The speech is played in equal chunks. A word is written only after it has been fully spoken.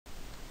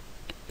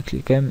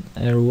klikojmë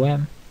e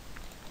ruajmë,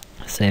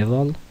 save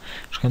all,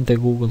 shkojmë te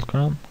Google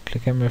Chrome,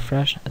 klikojmë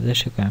refresh dhe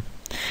shikojmë.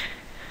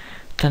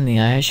 Tani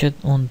ajo që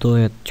unë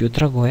doja t'ju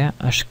tregoja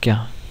është kjo,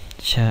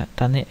 që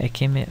tani e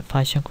kemi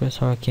faqen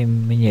kryesore, kemi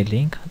me një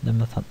link,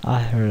 domethënë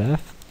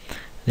href,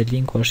 dhe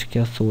linku është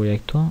kjo thurje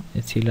këtu,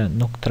 e cila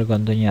nuk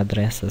tregon ndonjë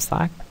adresë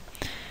saktë.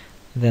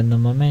 Dhe në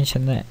moment që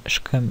ne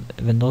shkojmë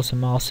vendosim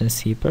mausin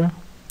sipër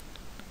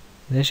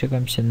dhe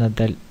shikojmë që na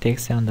del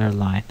teksti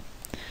underline.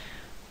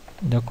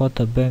 Ndërkohë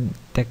të bëjmë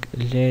tek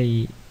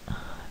lej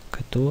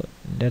këtu,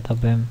 le ta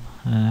bëjmë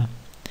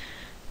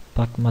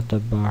pak më të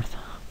bardhë.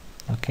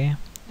 Okej,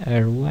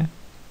 e ruaj.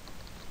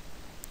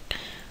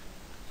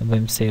 E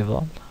bëjmë save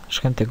all.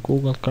 Shkojmë tek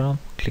Google Chrome,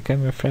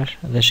 klikojmë refresh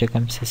dhe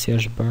shikojmë se si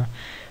është bërë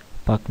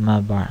pak më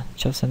e bardhë.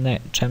 Nëse ne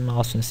çojmë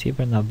mausin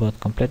sipër, na bëhet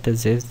komplet e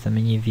zezë dhe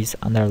me një vizë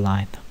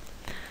underline.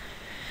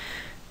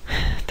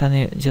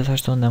 Tani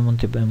gjithashtu ne mund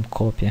t'i bëjmë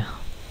kopje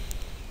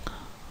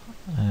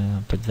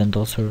për të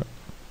vendosur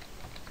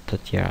të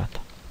tjerat.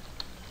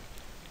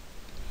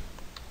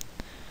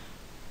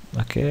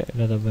 Okej,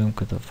 le ta bëjmë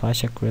këtë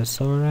faqe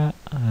kryesore,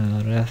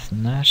 rreth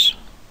nesh,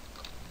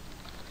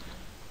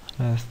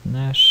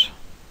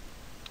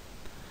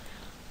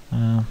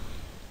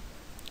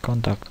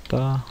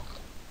 kontakta,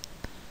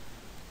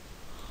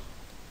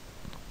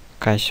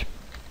 kaq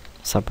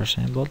sa për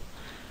shembull.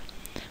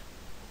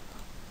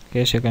 Ok,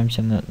 shikojmë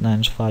që na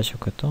shfaqet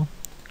këtu,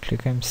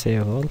 klikojmë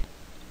save all,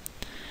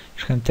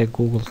 shkojmë te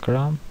Google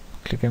Chrome,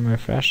 klikojmë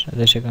refresh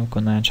dhe shikojmë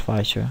ku na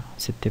shfaqet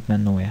si tip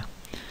menuja.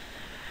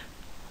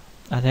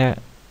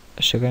 Atëherë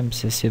shikojmë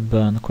se si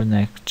bën kur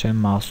ne çojmë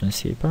mausin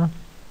sipër.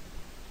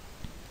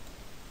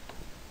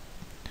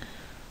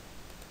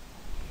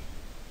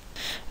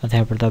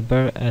 Atëherë për ta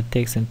bërë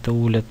tekstin të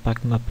ulet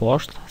pak më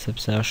poshtë,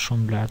 sepse është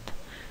shumë lart,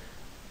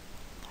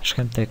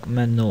 shkojmë tek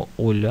menu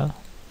ul,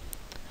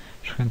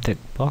 shkojmë tek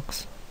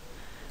box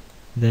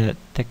dhe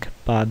tek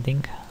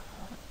padding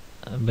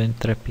bëjmë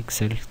 3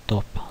 piksel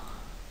top.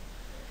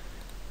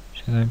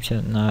 Shikojmë që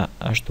na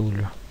është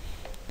ulur.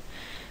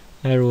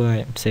 E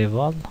ruajmë save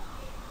all.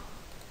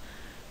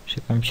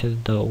 Shikojmë që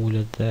do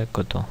ulet dhe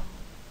këtu.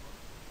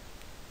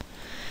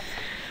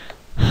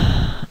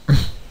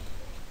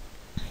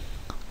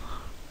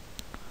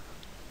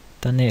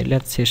 Tani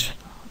lehtësisht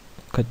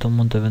këtu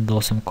mund të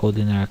vendosim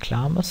kodin e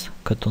reklamës,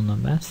 këtu në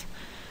mes.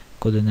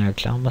 Kodin e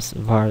reklamës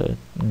varet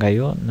nga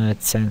ju në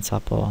AdSense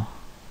apo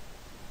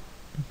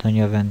në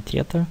një vend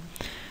tjetër.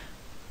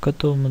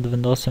 Këtu mund të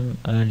vendosim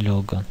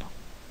logon.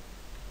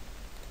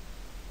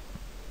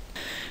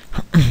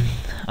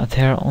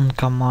 Atëherë unë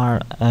kam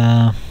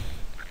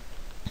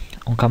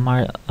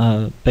marr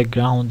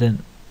backgroundin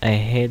e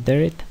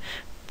headerit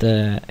të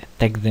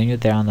tek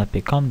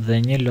Tirana.com dhe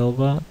një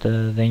logo të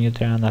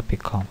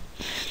Tirana.com.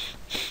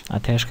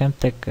 Atëherë shkojmë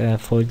tek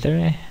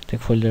folderi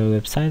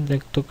website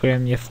dhe këtu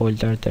krijojmë një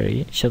folder të ri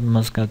që të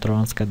mos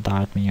gatrohen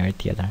skedarët me njëri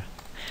tjetër.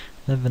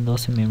 Dhe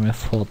vendosim emrin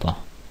foto.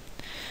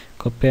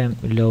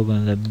 Kopjojmë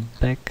logon dhe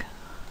back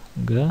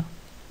g,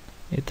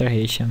 i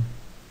tërheqim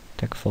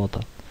tek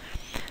fotot.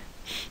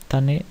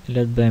 Tani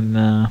le të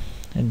bëjmë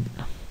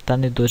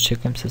tani duhet të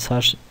shikojmë se sa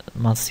është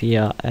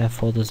masia e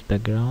fotos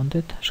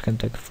backgroundit.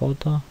 Shkojmë tek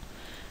foto,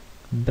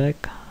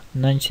 back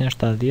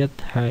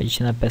 970 herë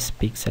 105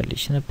 piksel.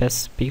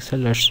 105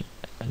 piksel është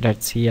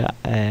lartësia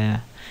e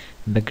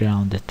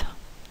backgroundit.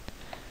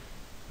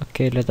 Ok,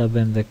 le ta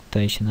bëjmë dhe këtë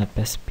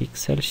 105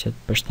 piksel që të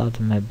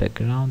përshtatet me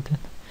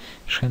backgroundin.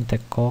 Shkojmë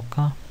tek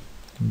koka,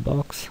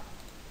 box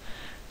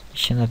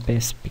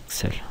 105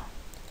 piksel.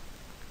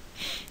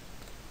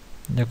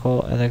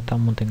 Ndërkohë edhe këta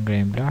mund të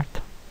ngrejmë lart.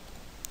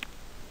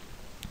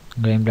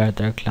 Ngrejmë lart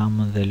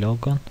reklamën dhe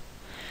logon.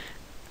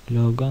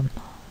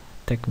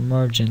 Tek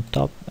margin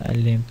top e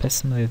lejmë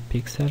 15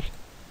 piksel.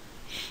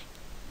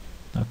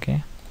 Ok.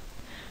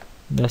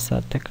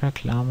 Ndërsa tek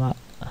reklama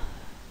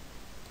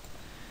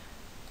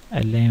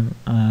e lejmë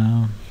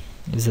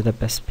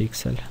 25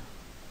 piksel.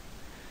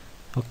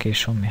 Ok,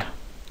 shumë mirë.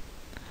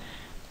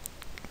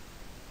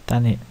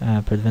 Tani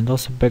për të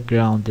vendosur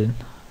backgroundin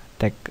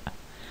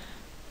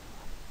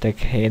tek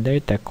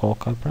header, tek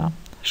koka pra,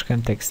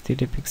 shkojmë tek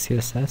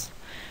stili.css,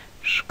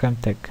 shkojmë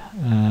tek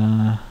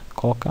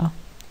koka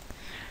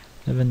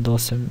dhe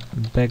vendosim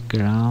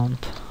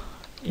background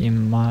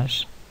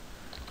image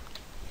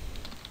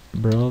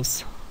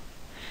browse,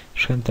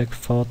 shkojmë tek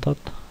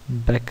fotot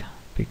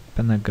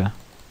back.png.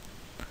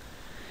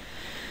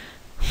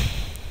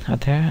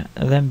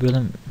 Atëherë dhe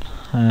mbyllim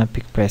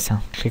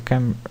pikpresën,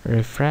 klikojmë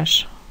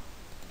refresh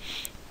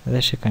dhe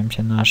shikojmë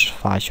që na është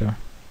shfaqur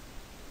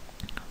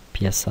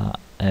pjesa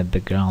e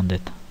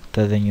backgroundit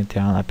të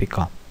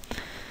Tirana.com.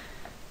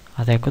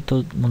 Atëherë këtu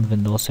mund të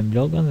vendosim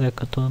logon dhe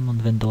këtu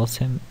mund të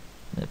vendosim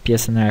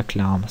pjesën e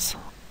reklamës.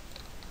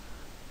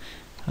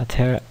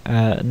 Atëherë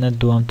ne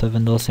duam të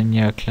vendosim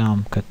një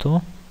reklam këtu.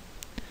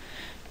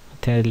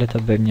 Atëherë le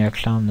të bëjmë një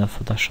reklam në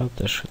Photoshop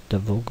të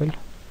vogël.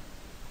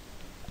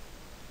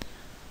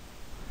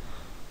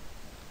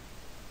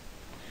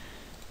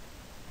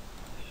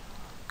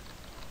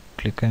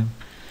 Klikojmë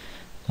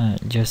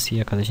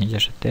gjërësia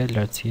 468,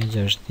 lartësia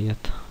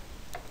 60.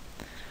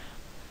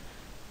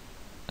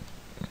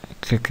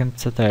 klikojmë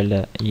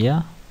CTRL-ja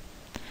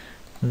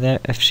dhe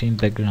e fshim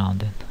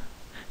backgroundin.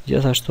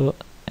 Gjithashtu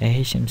e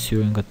heqim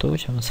syrin këtu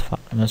që mos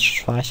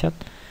shfaqet.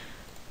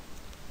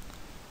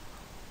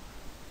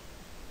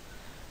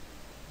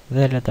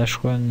 Dhe le ta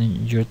shkruajmë në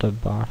ngjyrë të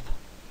bardhë.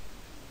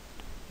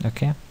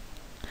 Okej.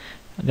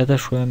 Le ta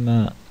shkruajmë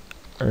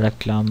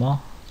reklama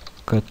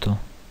këtu.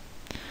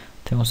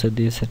 Te unë se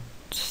di se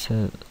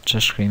që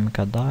shkrimi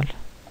ka dalë.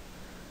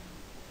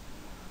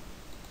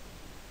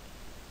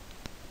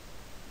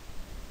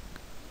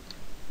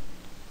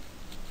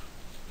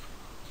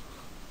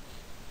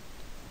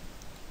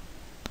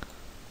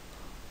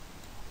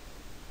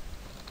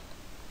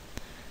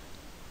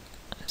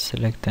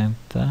 Selektojmë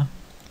këtë,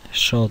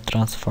 show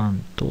transform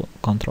to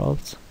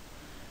controls,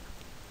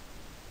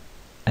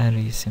 e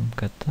rrisim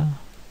këtë,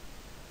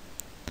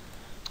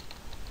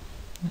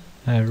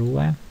 e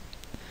ruajmë,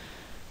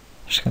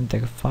 shkojmë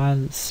tek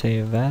file,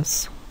 save as,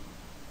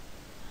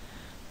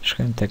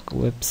 shkojmë tek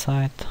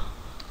website,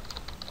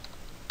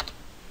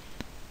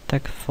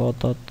 tek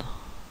fotot,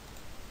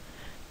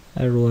 e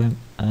ruajmë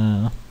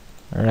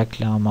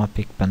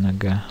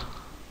reklama.png.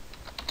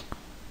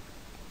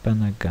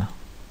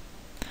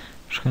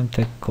 Shkojmë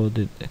tek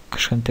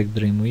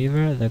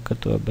Dreamweaver dhe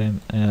këtu e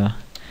bëjmë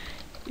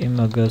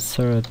img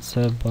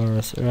serise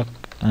barës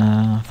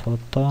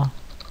foto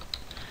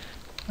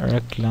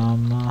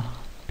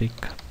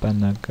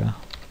reklama.png.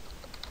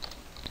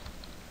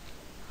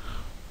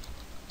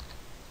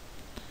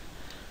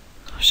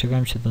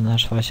 Shikojmë që të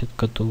na shfaqet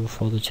këtu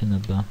foto që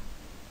ne bëm.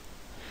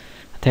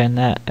 Atëherë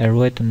ne e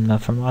ruajtëm në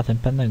formatin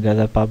PNG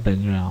dhe pa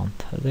background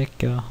dhe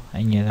kjo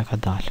e njëjta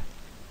ka dalë.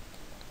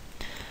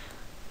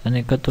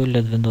 Tani këtu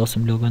le të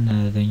vendosim logon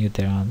edhe një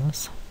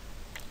Tiranës.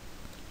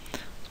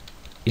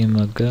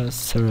 Img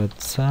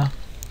serise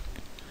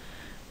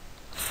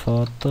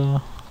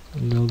foto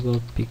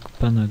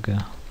logo.png.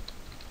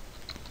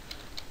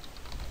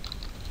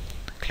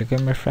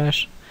 Klikojmë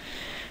refresh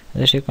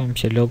dhe shikojmë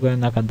që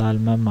logoja na ka dalë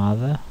më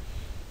madhe.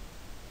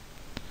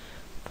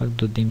 Pak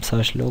do dim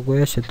sa është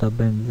logoja që ta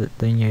bëjmë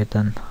dhe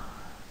njëjtën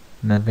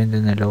me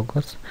vendin e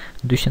logos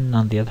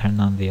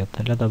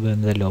 290x90. Le ta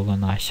bëjmë dhe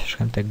logon aq.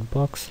 Shkojmë tek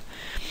box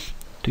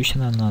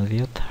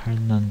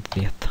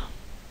 290x90.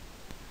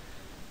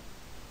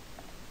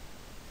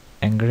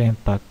 E ngrim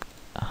pak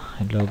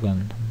logon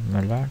më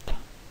lart.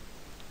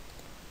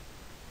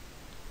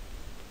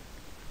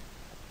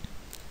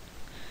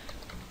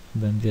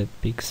 Bëm 10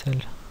 piksel.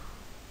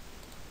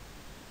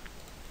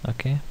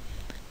 Ok.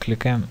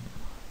 Klikojmë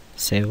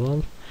save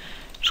all.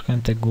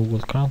 Shkojmë tek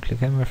Google Chrome,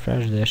 klikojmë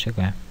refresh dhe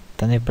shikojmë.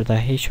 Tani për ta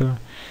hequr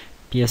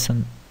pjesën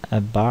e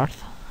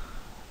bardhë,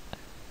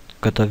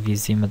 këto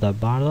vizimet e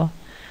bardha,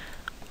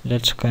 le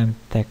të shkojmë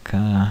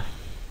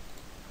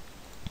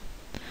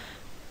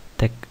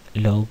tek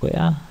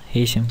logoja,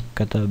 heqim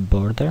këtë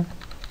border,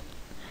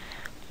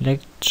 le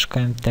të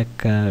shkojmë tek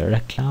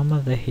reklama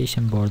dhe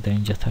heqim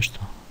borderin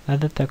gjithashtu.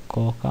 Edhe tek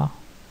koka,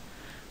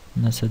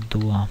 nëse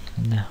dua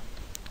ne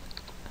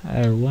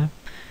e ruajmë,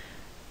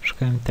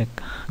 shkojmë tek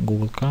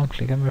Google Chrome,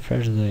 klikojmë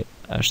refresh dhe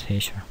është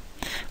hequr.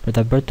 Për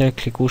ta bërë të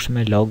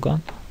klikueshme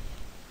logon,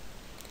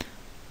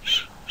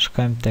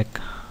 shkojmë tek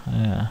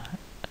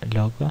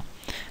logo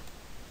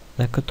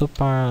dhe këtu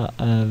para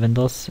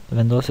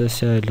vendosjes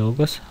së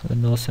logos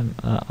vendosim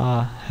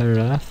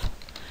href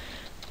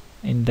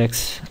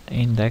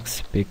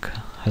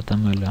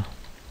index.html.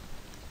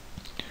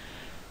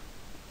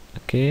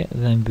 Ok,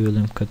 dhe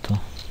mbyllim këtu.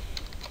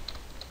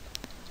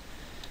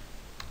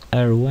 E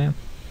ruajmë.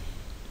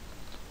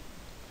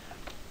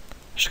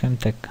 Shkojmë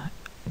tek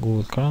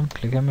Google Chrome,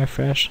 klikojmë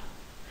refresh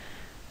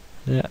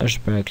dhe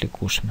është bërë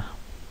klikueshme.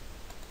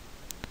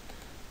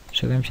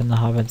 Shikojmë që na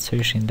hapet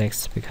sërish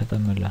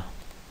index.html.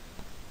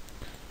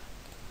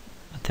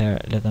 Atëherë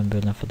le ta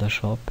mbyllim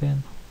Photoshopin.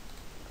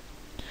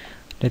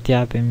 Le të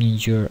japim një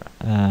ngjyrë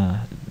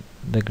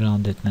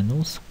backgroundit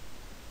menus.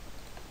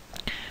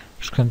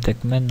 Shkojmë tek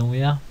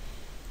menuja,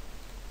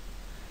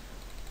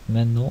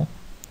 menu,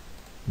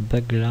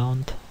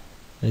 background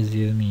dhe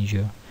zgjedhim një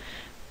ngjyrë.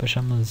 Për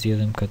shembull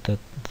zgjedhim këtë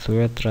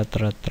thyre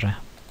 333.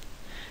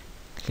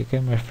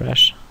 Klikojmë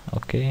refresh,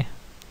 ok.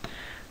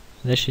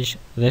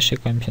 Dhe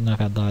shikojmë që na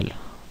ka dalë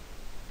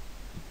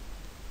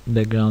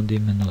backgroundi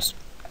i menus.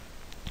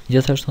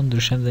 Gjithashtu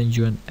ndryshojmë dhe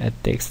ngjyrën e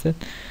tekstit.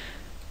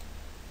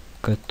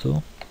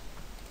 Këtu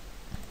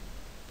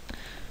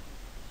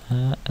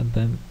e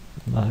bëjmë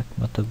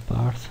më të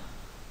bardhë.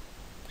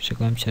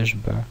 Shikojmë që është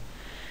bërë.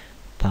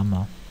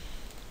 Tamam.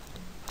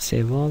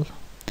 Save all.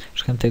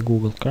 Shkojmë te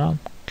Google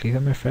Chrome.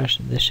 Klikojmë refresh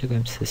dhe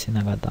shikojmë se si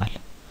na ka dalë.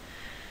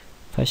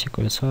 Faqe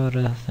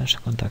kryesore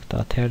është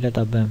kontakto. Atëherë le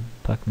ta bëjmë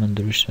pak më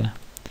ndryshe.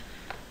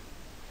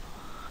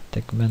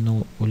 Tek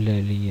menu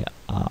uleli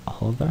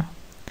hover.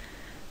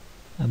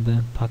 E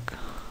bëjmë pak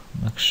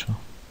më kështu.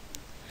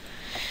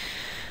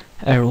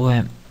 E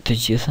ruajmë të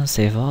gjithën,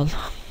 save all.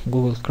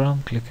 Google Chrome,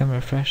 klikojmë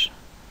refresh.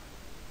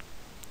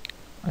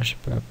 Është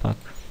bërë pak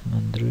më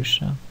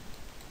ndryshe.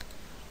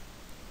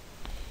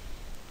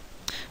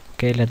 Ok,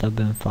 le ta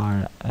bëjmë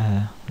fare,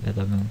 le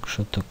ta bëjmë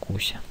kështu të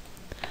kuqe.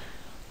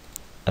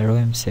 E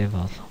ruajmë save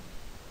all.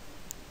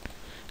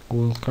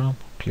 Google Chrome,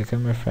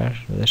 klikojmë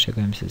refresh dhe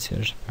shikojmë se si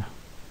është bërë.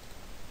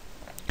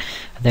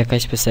 Dhe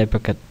kaq besoj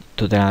për këtë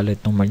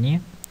tutorialit numër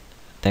 1,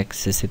 tek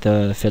se si të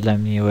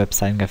fillojmë një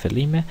website nga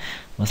fillimi.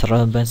 Mos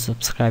harroni të bëni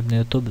subscribe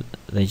në YouTube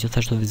dhe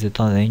gjithashtu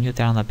vizitoni edhe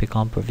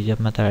tirana.com për video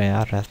më të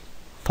reja rreth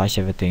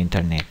faqeve të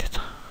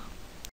internetit.